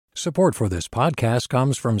Support for this podcast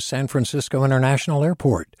comes from San Francisco International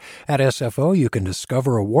Airport. At SFO, you can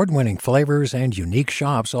discover award-winning flavors and unique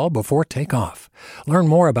shops all before takeoff. Learn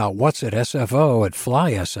more about what's at SFO at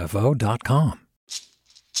flysfo.com.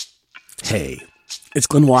 Hey, it's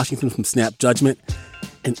Glenn Washington from Snap Judgment.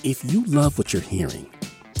 And if you love what you're hearing,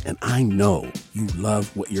 and I know you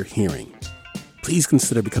love what you're hearing, please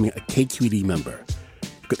consider becoming a KQED member.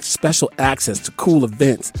 Get special access to cool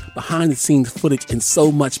events, behind-the-scenes footage, and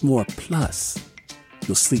so much more. Plus,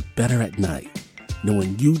 you'll sleep better at night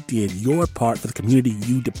knowing you did your part for the community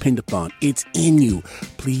you depend upon. It's in you.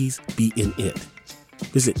 Please be in it.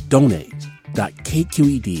 Visit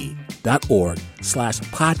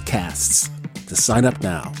donate.kqed.org/podcasts to sign up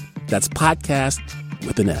now. That's podcast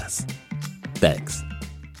with an S. Thanks.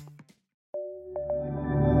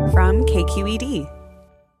 From KQED.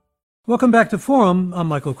 Welcome back to Forum. I'm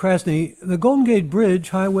Michael Krasny. The Golden Gate Bridge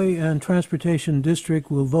Highway and Transportation District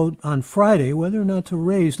will vote on Friday whether or not to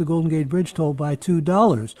raise the Golden Gate Bridge toll by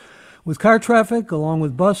 $2. With car traffic, along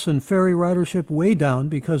with bus and ferry ridership way down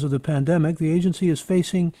because of the pandemic, the agency is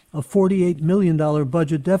facing a $48 million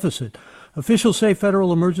budget deficit. Officials say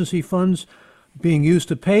federal emergency funds being used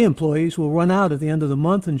to pay employees will run out at the end of the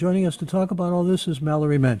month. And joining us to talk about all this is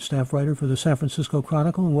Mallory Mensch, staff writer for the San Francisco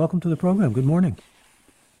Chronicle. And welcome to the program. Good morning.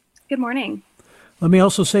 Good morning. Let me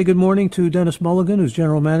also say good morning to Dennis Mulligan, who's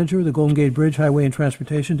General Manager of the Golden Gate Bridge Highway and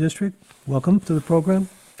Transportation District. Welcome to the program,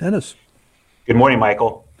 Dennis. Good morning,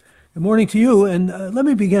 Michael. Good morning to you. And let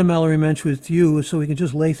me begin, Mallory Mensch, with you so we can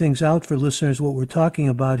just lay things out for listeners what we're talking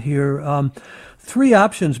about here. Three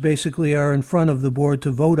options basically are in front of the board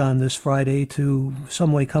to vote on this Friday to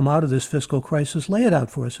some way come out of this fiscal crisis. Lay it out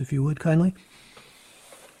for us, if you would, kindly.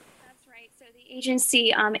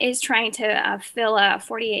 Agency is trying to fill a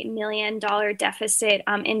 $48 million deficit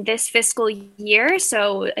in this fiscal year.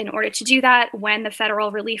 So in order to do that, when the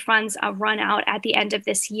federal relief funds run out at the end of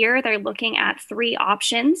this year, they're looking at three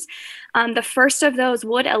options. The first of those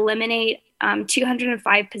would eliminate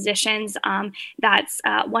 205 positions. That's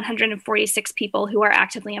 146 people who are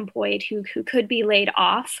actively employed who could be laid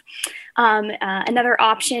off. Another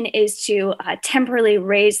option is to temporarily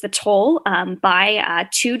raise the toll by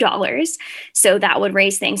 $2. So that would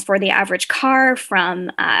raise things for the average car from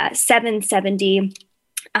 $7.70.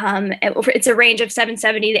 It's a range of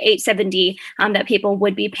 $7.70 to $8.70 that people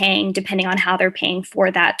would be paying depending on how they're paying for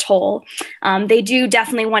that toll. They do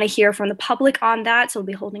definitely want to hear from the public on that, so we'll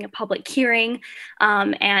be holding a public hearing.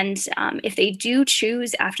 And if they do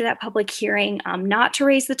choose after that public hearing not to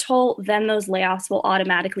raise the toll, then those layoffs will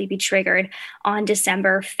automatically be triggered on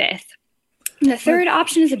December 5th. The third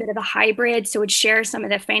option is a bit of a hybrid, so it would share some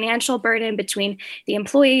of the financial burden between the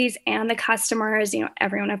employees and the customers. You know,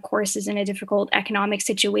 everyone, of course, is in a difficult economic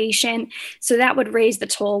situation, so that would raise the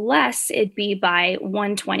toll less. It'd be by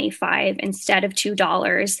 $1.25 instead of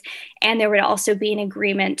 $2, and there would also be an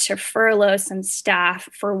agreement to furlough some staff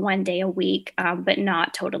for 1 day a week, but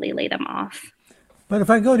not totally lay them off. But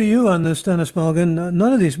if I go to you on this, Dennis Mulligan,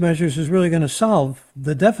 none of these measures is really going to solve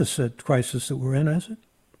the deficit crisis that we're in, is it?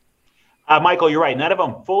 Michael, you're right. None of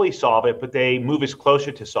them fully solve it, but they move us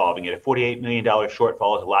closer to solving it. A $48 million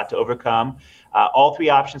shortfall is a lot to overcome. All three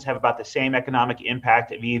options have about the same economic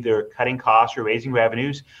impact of either cutting costs or raising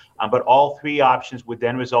revenues, but all three options would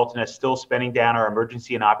then result in us still spending down our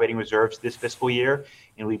emergency and operating reserves this fiscal year,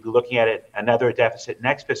 and we'd be looking at another deficit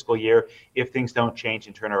next fiscal year if things don't change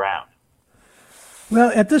and turn around.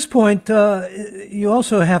 Well, at this point, you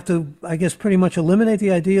also have to, I guess, pretty much eliminate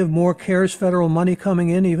the idea of more CARES federal money coming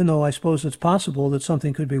in, even though I suppose it's possible that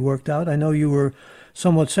something could be worked out. I know you were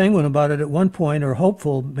somewhat sanguine about it at one point, or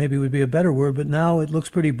hopeful maybe would be a better word, but now it looks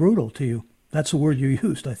pretty brutal to you. That's the word you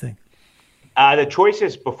used, I think. The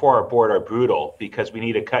choices before our board are brutal because we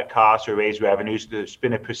need to cut costs or raise revenues. There's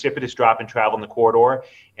been a precipitous drop in travel in the corridor,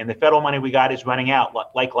 and the federal money we got is running out,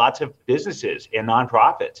 like lots of businesses and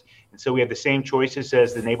nonprofits. And so we have the same choices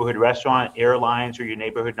as the neighborhood restaurant, airlines, or your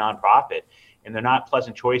neighborhood nonprofit, and they're not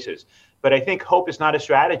pleasant choices. But I think hope is not a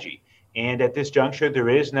strategy. And at this juncture, there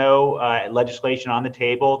is no legislation on the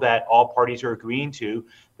table that all parties are agreeing to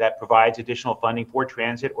that provides additional funding for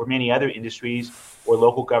transit or many other industries or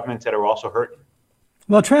local governments that are also hurting.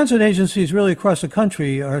 Well, transit agencies really across the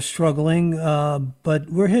country are struggling, but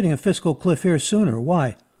we're hitting a fiscal cliff here sooner.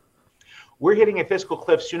 Why? We're hitting a fiscal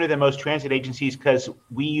cliff sooner than most transit agencies because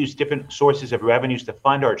we use different sources of revenues to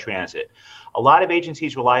fund our transit. A lot of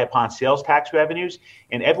agencies rely upon sales tax revenues,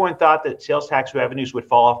 and everyone thought that sales tax revenues would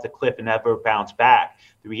fall off the cliff and never bounce back.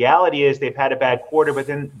 The reality is they've had a bad quarter, but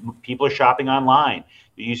then people are shopping online.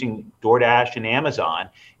 They're using DoorDash and Amazon.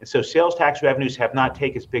 And so sales tax revenues have not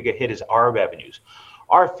taken as big a hit as our revenues.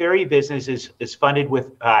 Our ferry business is funded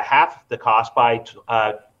with half the cost by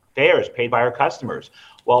fares paid by our customers.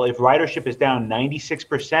 Well, if ridership is down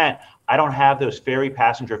 96%, I don't have those ferry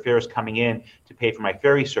passenger fares coming in to pay for my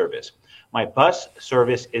ferry service. My bus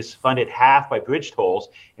service is funded half by bridge tolls,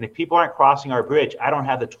 and if people aren't crossing our bridge, I don't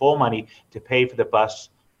have the toll money to pay for the bus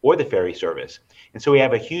or the ferry service. And so we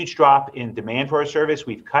have a huge drop in demand for our service.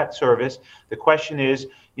 We've cut service. The question is,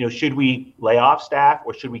 should we lay off staff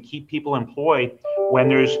or should we keep people employed when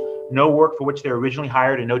there's no work for which they're originally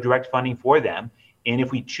hired and no direct funding for them? And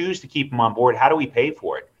if we choose to keep them on board, how do we pay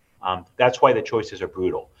for it? That's why the choices are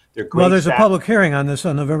brutal. Well, there's a public hearing on this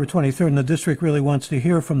on November 23rd, and the district really wants to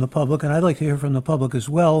hear from the public, and I'd like to hear from the public as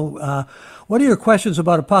well. What are your questions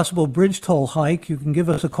about a possible bridge toll hike? You can give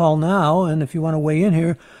us a call now, and if you want to weigh in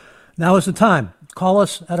here, now is the time. Call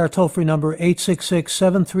us at our toll-free number,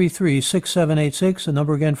 866-733-6786. The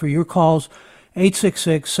number again for your calls,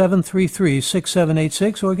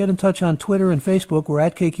 866-733-6786, or get in touch on Twitter and Facebook. We're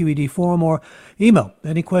at KQED Forum, or email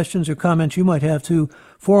any questions or comments you might have to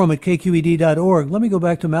forum@kqed.org. Let me go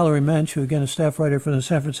back to Mallory Mensch, who again is staff writer for the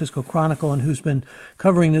San Francisco Chronicle and who's been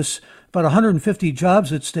covering this. About 150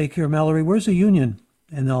 jobs at stake here. Mallory, where's the union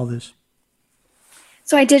in all this?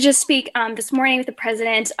 So I did just speak this morning with the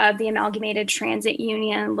president of the Amalgamated Transit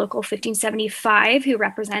Union, Local 1575, who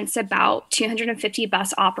represents about 250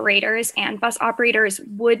 bus operators. And bus operators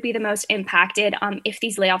would be the most impacted if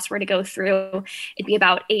these layoffs were to go through. It'd be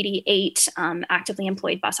about 88 actively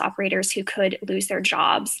employed bus operators who could lose their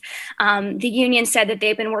jobs. The union said that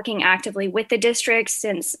they've been working actively with the district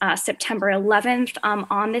since September 11th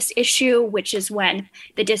on this issue, which is when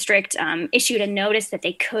the district issued a notice that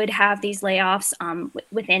they could have these layoffs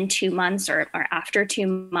within 2 months or after 2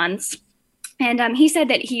 months. And he said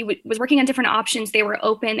that he was working on different options. They were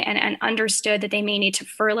open and understood that they may need to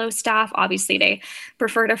furlough staff. Obviously, they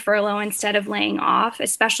prefer to furlough instead of laying off,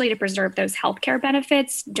 especially to preserve those healthcare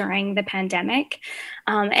benefits during the pandemic.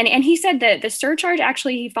 And he said that the surcharge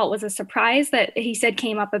actually he felt was a surprise that he said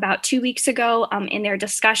came up about 2 weeks ago in their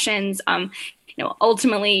discussions.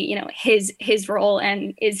 Ultimately, his role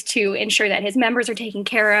and is to ensure that his members are taken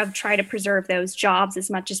care of, try to preserve those jobs as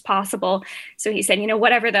much as possible. So he said,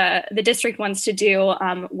 whatever the district wants to do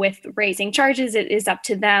with raising charges, it is up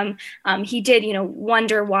to them. He did,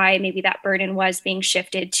 wonder why maybe that burden was being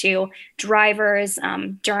shifted to drivers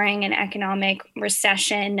during an economic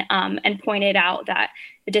recession, and pointed out that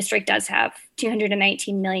the district does have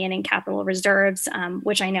 $219 million in capital reserves,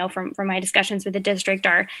 which I know from my discussions with the district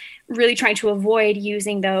are really trying to avoid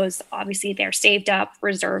using those. Obviously, they're saved up,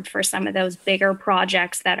 reserved for some of those bigger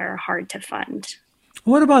projects that are hard to fund.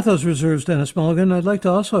 What about those reserves, Dennis Mulligan? I'd like to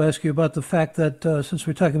also ask you about the fact that since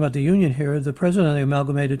we're talking about the union here, the president of the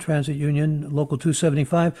Amalgamated Transit Union, Local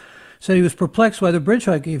 275, said he was perplexed why the bridge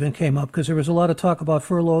hike even came up because there was a lot of talk about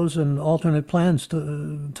furloughs and alternate plans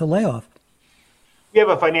to lay off. We have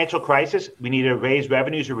a financial crisis. We need to raise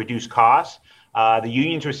revenues or reduce costs. The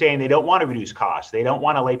unions are saying they don't want to reduce costs. They don't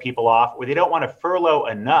want to lay people off, or they don't want to furlough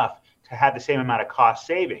enough to have the same amount of cost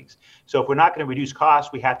savings. So if we're not going to reduce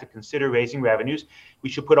costs, we have to consider raising revenues. We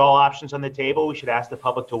should put all options on the table. We should ask the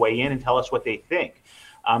public to weigh in and tell us what they think.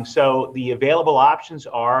 So the available options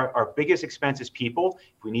are our biggest expense is people.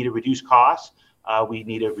 If we need to reduce costs, we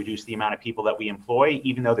need to reduce the amount of people that we employ,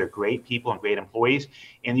 even though they're great people and great employees.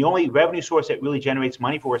 And the only revenue source that really generates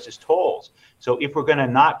money for us is tolls. So if we're going to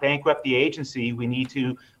not bankrupt the agency, we need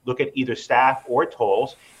to look at either staff or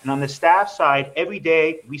tolls. And on the staff side, every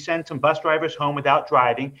day we send some bus drivers home without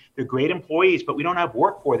driving. They're great employees, but we don't have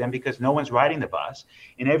work for them because no one's riding the bus.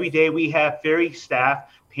 And every day we have ferry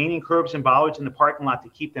staff painting curbs and bollards in the parking lot to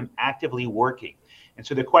keep them actively working. And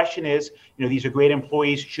so the question is, these are great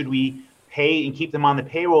employees. Should we pay and keep them on the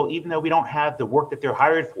payroll, even though we don't have the work that they're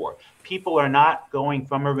hired for? People are not going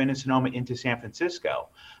from Marin and Sonoma into San Francisco.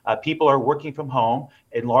 People are working from home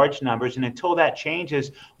in large numbers. And until that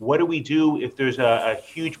changes, what do we do if there's a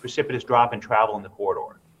huge precipitous drop in travel in the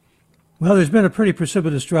corridor? Well, there's been a pretty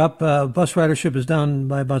precipitous drop. Bus ridership is down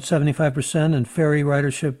by about 75% and ferry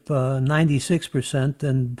ridership 96%.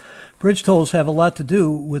 And bridge tolls have a lot to do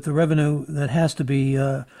with the revenue that has to be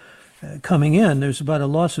coming in. There's about a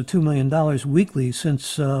loss of $2 million weekly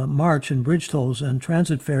since March in bridge tolls and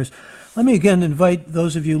transit fares. Let me again invite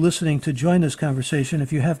those of you listening to join this conversation.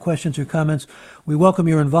 If you have questions or comments, we welcome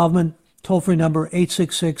your involvement. Toll-free number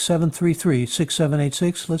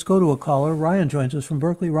 866-733-6786. Let's go to a caller. Ryan joins us from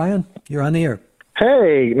Berkeley. Ryan, you're on the air.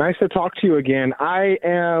 Hey, nice to talk to you again.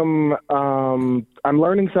 I'm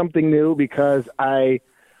learning something new because I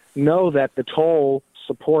know that the toll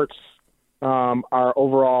supports our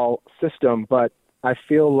overall system, but I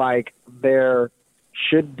feel like there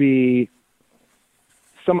should be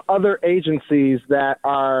some other agencies that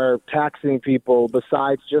are taxing people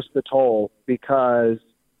besides just the toll, because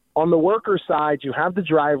on the worker side, you have the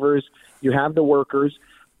drivers, you have the workers,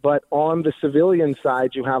 but on the civilian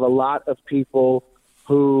side, you have a lot of people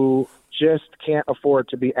who just can't afford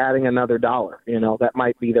to be adding another dollar. You know, that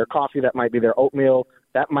might be their coffee, that might be their oatmeal,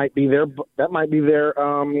 that might be their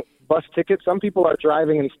bus ticket. Some people are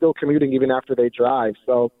driving and still commuting even after they drive.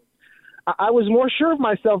 So I was more sure of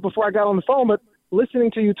myself before I got on the phone, but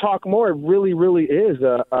listening to you talk more, it really, really is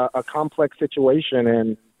a complex situation,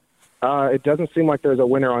 and it doesn't seem like there's a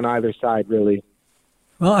winner on either side, really.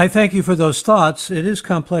 Well, I thank you for those thoughts. It is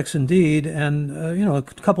complex indeed, and a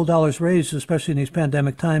couple dollars raised, especially in these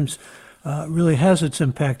pandemic times, really has its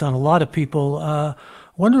impact on a lot of people.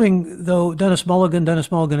 Wondering, though, Dennis Mulligan,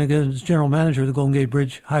 again, is General Manager of the Golden Gate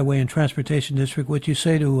Bridge Highway and Transportation District, what you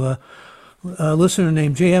say to a listener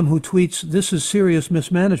named JM who tweets, "This is serious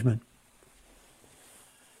mismanagement."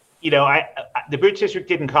 The Bridge District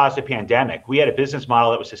didn't cause the pandemic. We had a business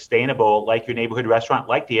model that was sustainable, like your neighborhood restaurant,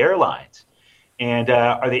 like the airlines. And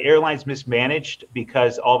are the airlines mismanaged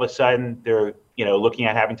because all of a sudden they're, looking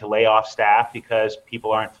at having to lay off staff because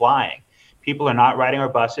people aren't flying? People are not riding our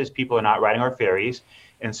buses. People are not riding our ferries.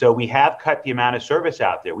 And so we have cut the amount of service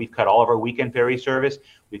out there. We've cut all of our weekend ferry service.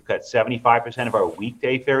 We've cut 75% of our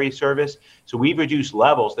weekday ferry service. So we've reduced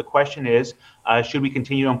levels. The question is, should we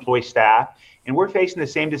continue to employ staff? And we're facing the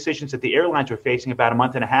same decisions that the airlines were facing about a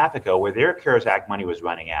month and a half ago, where their CARES Act money was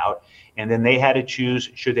running out. And then they had to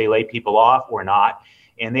choose, should they lay people off or not?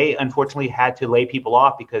 And they unfortunately had to lay people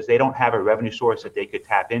off because they don't have a revenue source that they could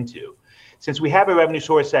tap into. Since we have a revenue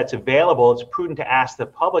source that's available, it's prudent to ask the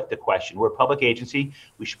public the question. We're a public agency.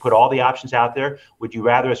 We should put all the options out there. Would you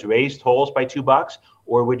rather us raise tolls by $2,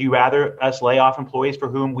 or would you rather us lay off employees for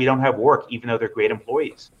whom we don't have work, even though they're great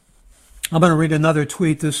employees? I'm going to read another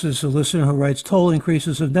tweet. This is a listener who writes, "Toll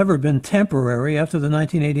increases have never been temporary. After the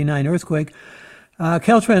 1989 earthquake,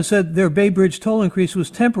 Caltrans said their Bay Bridge toll increase was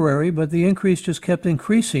temporary, but the increase just kept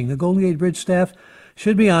increasing. The Golden Gate Bridge staff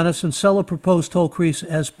should be honest and sell a proposed toll increase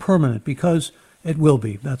as permanent, because it will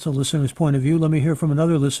be." That's a listener's point of view. Let me hear from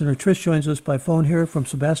another listener. Trish joins us by phone here from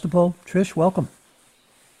Sebastopol. Trish, welcome.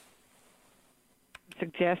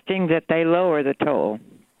 Suggesting that they lower the toll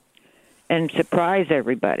and surprise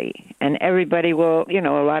everybody. And everybody will,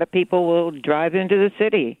 a lot of people will drive into the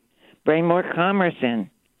city, bring more commerce in,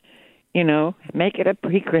 make it a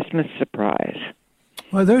pre-Christmas surprise.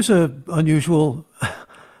 Well, there's an unusual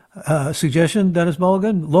suggestion, Dennis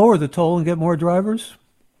Mulligan. Lower the toll and get more drivers?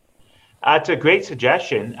 It's a great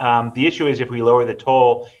suggestion. The issue is if we lower the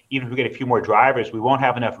toll, even if we get a few more drivers, we won't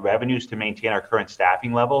have enough revenues to maintain our current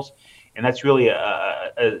staffing levels. And that's really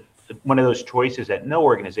one of those choices that no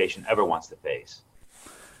organization ever wants to face.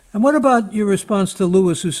 And what about your response to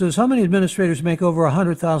Lewis, who says, how many administrators make over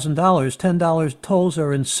 $100,000? $10 tolls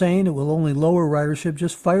are insane. It will only lower ridership.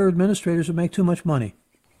 Just fire administrators who make too much money.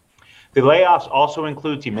 The layoffs also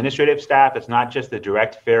includes administrative staff. It's not just the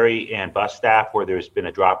direct ferry and bus staff where there's been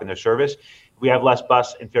a drop in their service. If we have less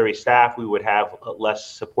bus and ferry staff, we would have less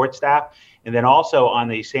support staff. And then also on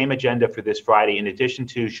the same agenda for this Friday, in addition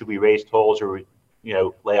to should we raise tolls or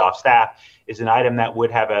lay off staff, is an item that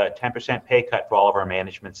would have a 10% pay cut for all of our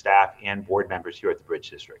management staff and board members here at the Bridge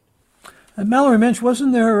District. And Mallory Minch,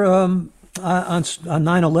 wasn't there on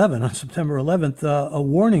 9/11, on September 11th, a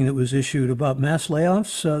warning that was issued about mass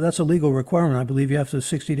layoffs? That's a legal requirement. I believe you have to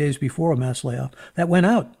 60 days before a mass layoff. That went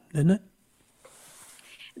out, didn't it?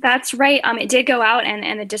 That's right. It did go out,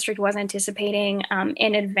 and the district was anticipating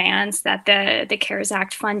in advance that the CARES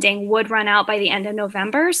Act funding would run out by the end of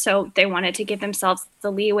November. So they wanted to give themselves the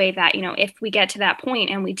leeway that, if we get to that point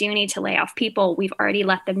and we do need to lay off people, we've already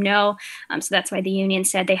let them know. So that's why the union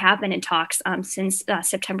said they have been in talks since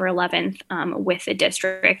September 11th with the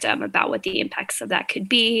district about what the impacts of that could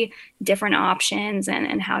be, different options,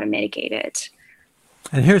 and how to mitigate it.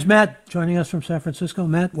 And here's Matt joining us from San Francisco.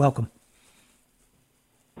 Matt, welcome.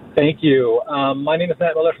 Thank you. My name is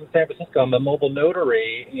Matt Miller from San Francisco. I'm a mobile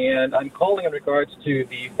notary, and I'm calling in regards to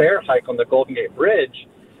the fare hike on the Golden Gate Bridge.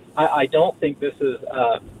 I don't think this is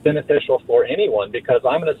beneficial for anyone because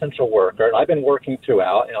I'm an essential worker, and I've been working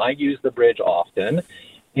throughout, and I use the bridge often.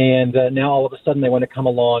 And now all of a sudden they want to come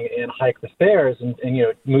along and hike the fares and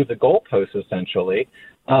move the goalposts, essentially.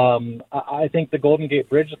 I think the Golden Gate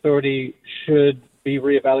Bridge Authority should be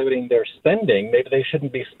reevaluating their spending. Maybe they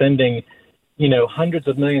shouldn't be spending hundreds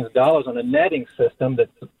of millions of dollars on a netting system that,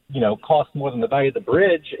 costs more than the value of the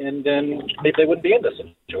bridge, and then maybe they wouldn't be in this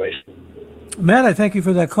situation. Matt, I thank you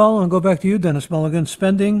for that call, and go back to you, Dennis Mulligan.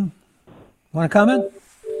 Spending, want to comment?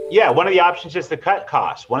 Yeah, one of the options is to cut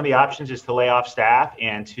costs. One of the options is to lay off staff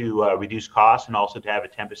and to reduce costs, and also to have a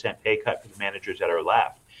 10% pay cut for the managers that are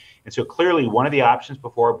left. And so clearly one of the options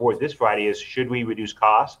before our board this Friday is, should we reduce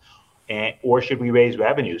costs or should we raise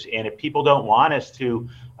revenues? And if people don't want us to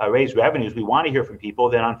raise revenues, we want to hear from people,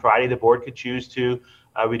 then on Friday the board could choose to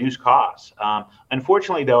reduce costs.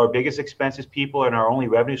 Unfortunately, though, our biggest expense is people, and our only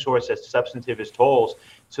revenue source that's substantive is tolls.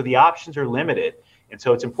 So the options are limited. And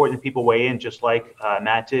so it's important that people weigh in, just like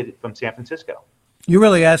Matt did from San Francisco. You're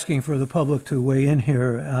really asking for the public to weigh in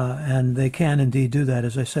here, and they can indeed do that.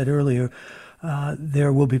 As I said earlier,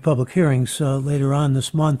 there will be public hearings later on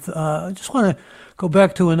this month. I just want to go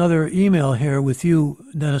back to another email here with you,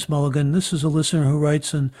 Dennis Mulligan. This is a listener who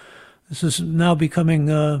writes, and this is now becoming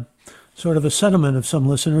sort of a sentiment of some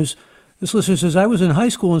listeners. This listener says, I was in high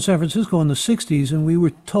school in San Francisco in the 60s, and we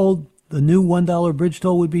were told the new $1 bridge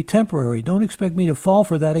toll would be temporary. Don't expect me to fall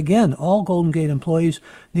for that again. All Golden Gate employees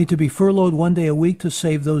need to be furloughed 1 day a week to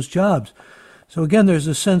save those jobs. So again, there's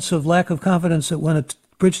a sense of lack of confidence that when a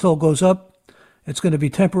bridge toll goes up, it's going to be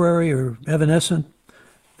temporary or evanescent.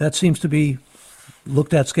 That seems to be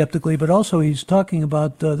looked at skeptically, but also he's talking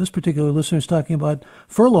about, this particular listener is talking about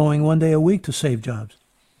furloughing 1 day a week to save jobs.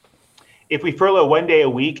 If we furlough 1 day a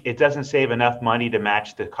week, it doesn't save enough money to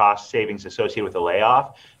match the cost savings associated with the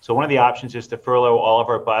layoff. So one of the options is to furlough all of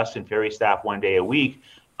our bus and ferry staff 1 day a week.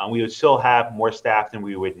 We would still have more staff than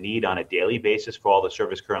we would need on a daily basis for all the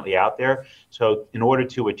service currently out there. So in order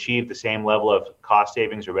to achieve the same level of cost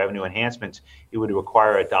savings or revenue enhancements, it would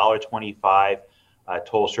require a $1.25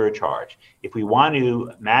 toll surcharge. If we want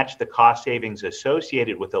to match the cost savings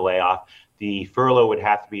associated with the layoff, the furlough would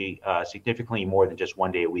have to be significantly more than just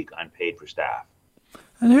 1 day a week unpaid for staff.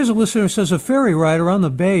 And here's a listener who says, a ferry ride around the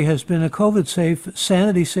bay has been a COVID-safe,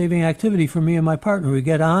 sanity-saving activity for me and my partner. We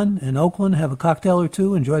get on in Oakland, have a cocktail or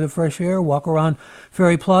two, enjoy the fresh air, walk around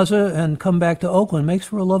Ferry Plaza, and come back to Oakland. Makes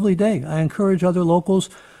for a lovely day. I encourage other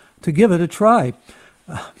locals to give it a try.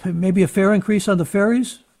 Maybe a fare increase on the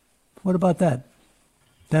ferries? What about that?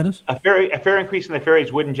 Dennis? A fare increase in the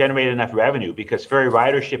ferries wouldn't generate enough revenue because ferry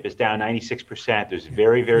ridership is down 96%. There's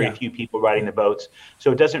very few people riding the boats.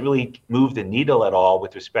 So it doesn't really move the needle at all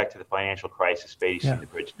with respect to the financial crisis facing the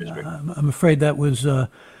Bridge District. I'm afraid that was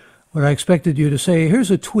what I expected you to say.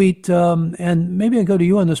 Here's a tweet, and maybe I go to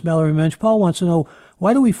you on this, Mallory Mensch. Paul wants to know,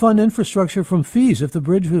 why do we fund infrastructure from fees? If the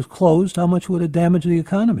bridge was closed, how much would it damage the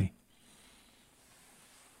economy?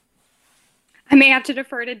 I may have to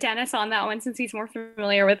defer to Dennis on that one since he's more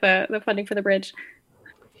familiar with the funding for the bridge.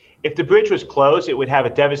 If the bridge was closed, it would have a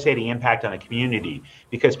devastating impact on the community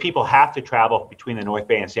because people have to travel between the North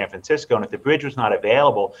Bay and San Francisco. And if the bridge was not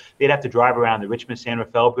available, they'd have to drive around the Richmond-San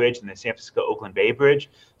Rafael Bridge and the San Francisco-Oakland Bay Bridge.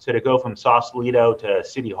 So to go from Sausalito to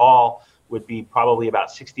City Hall would be probably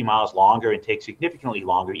about 60 miles longer and take significantly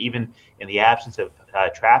longer, even in the absence of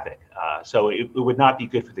traffic. So it would not be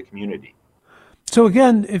good for the community. So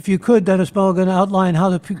again, if you could, Dennis Mulligan, outline how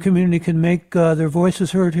the community can make their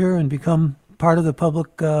voices heard here and become part of the public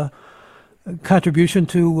contribution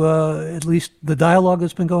to at least the dialogue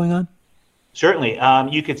that's been going on? Certainly.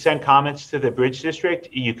 You could send comments to the Bridge District.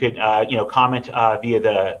 You could, comment via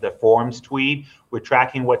the forums tweet. We're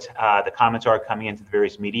tracking what the comments are coming into the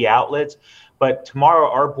various media outlets. But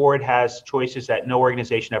tomorrow, our board has choices that no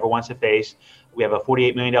organization ever wants to face. We have a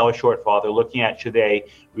 $48 million shortfall. They're looking at, should they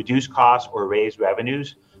reduce costs or raise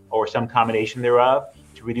revenues or some combination thereof?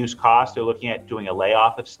 To reduce costs, they're looking at doing a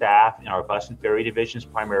layoff of staff in our bus and ferry divisions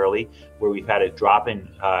primarily, where we've had a drop in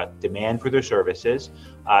demand for their services.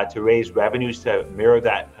 To raise revenues to mirror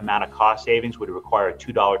that amount of cost savings would require a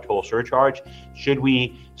 $2 toll surcharge. Should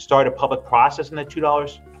we start a public process on the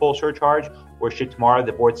 $2 toll surcharge, or should tomorrow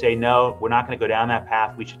the board say, no, we're not going to go down that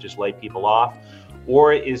path, we should just lay people off?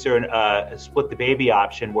 Or is there a split the baby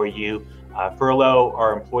option where you furlough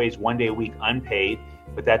our employees 1 day a week unpaid,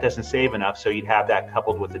 but that doesn't save enough, so you'd have that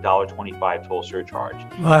coupled with the $1.25 toll surcharge.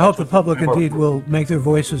 Well, I hope the public indeed will make their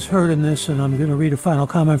voices heard in this, and I'm going to read a final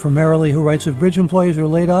comment from Marilee, who writes, if bridge employees are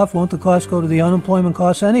laid off, won't the cost go to the unemployment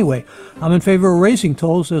costs anyway? I'm in favor of raising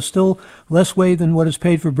tolls. There's still less way than what is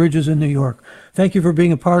paid for bridges in New York. Thank you for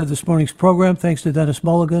being a part of this morning's program. Thanks to Dennis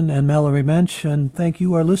Mulligan and Mallory Mensch, and thank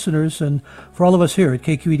you, our listeners, and for all of us here at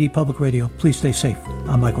KQED Public Radio. Please stay safe.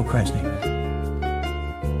 I'm Michael Krasny.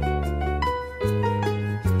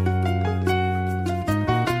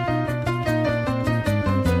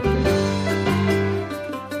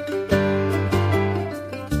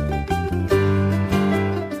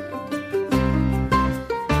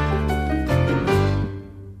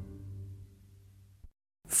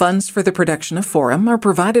 Funds for the production of Forum are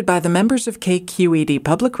provided by the members of KQED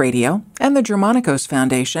Public Radio and the Germanicos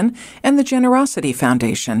Foundation and the Generosity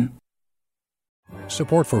Foundation.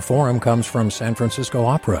 Support for Forum comes from San Francisco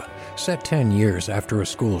Opera. Set 10 years after a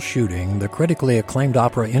school shooting, the critically acclaimed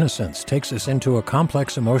opera Innocence takes us into a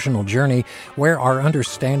complex emotional journey where our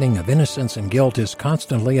understanding of innocence and guilt is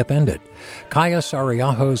constantly upended. Kaya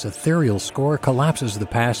Sariaho's ethereal score collapses the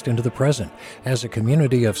past into the present as a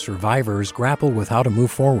community of survivors grapple with how to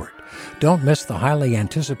move forward. Don't miss the highly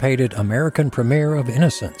anticipated American premiere of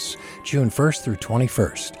Innocence, June 1st through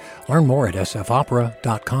 21st. Learn more at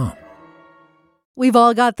sfopera.com. We've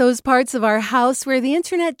all got those parts of our house where the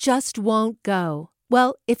internet just won't go.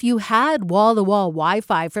 Well, if you had wall-to-wall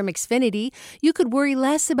Wi-Fi from Xfinity, you could worry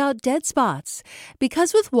less about dead spots.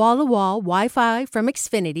 Because with wall-to-wall Wi-Fi from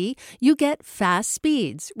Xfinity, you get fast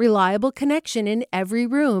speeds, reliable connection in every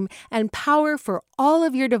room, and power for all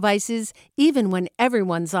of your devices, even when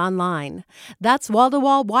everyone's online. That's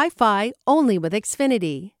wall-to-wall Wi-Fi only with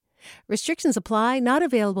Xfinity. Restrictions apply, not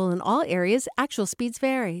available in all areas. Actual speeds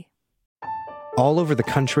vary. All over the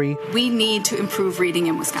country, we need to improve reading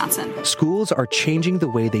in Wisconsin. Schools are changing the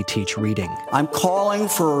way they teach reading. I'm calling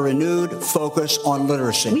for a renewed focus on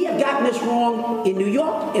literacy. We have gotten this wrong in New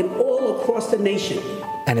York and all across the nation.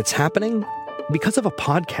 And it's happening because of a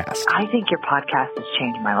podcast. I think your podcast has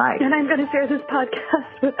changed my life. And I'm going to share this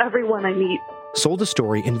podcast with everyone I meet. Sold a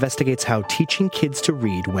Story investigates how teaching kids to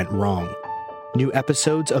read went wrong. New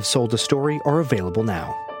episodes of Sold a Story are available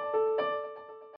now.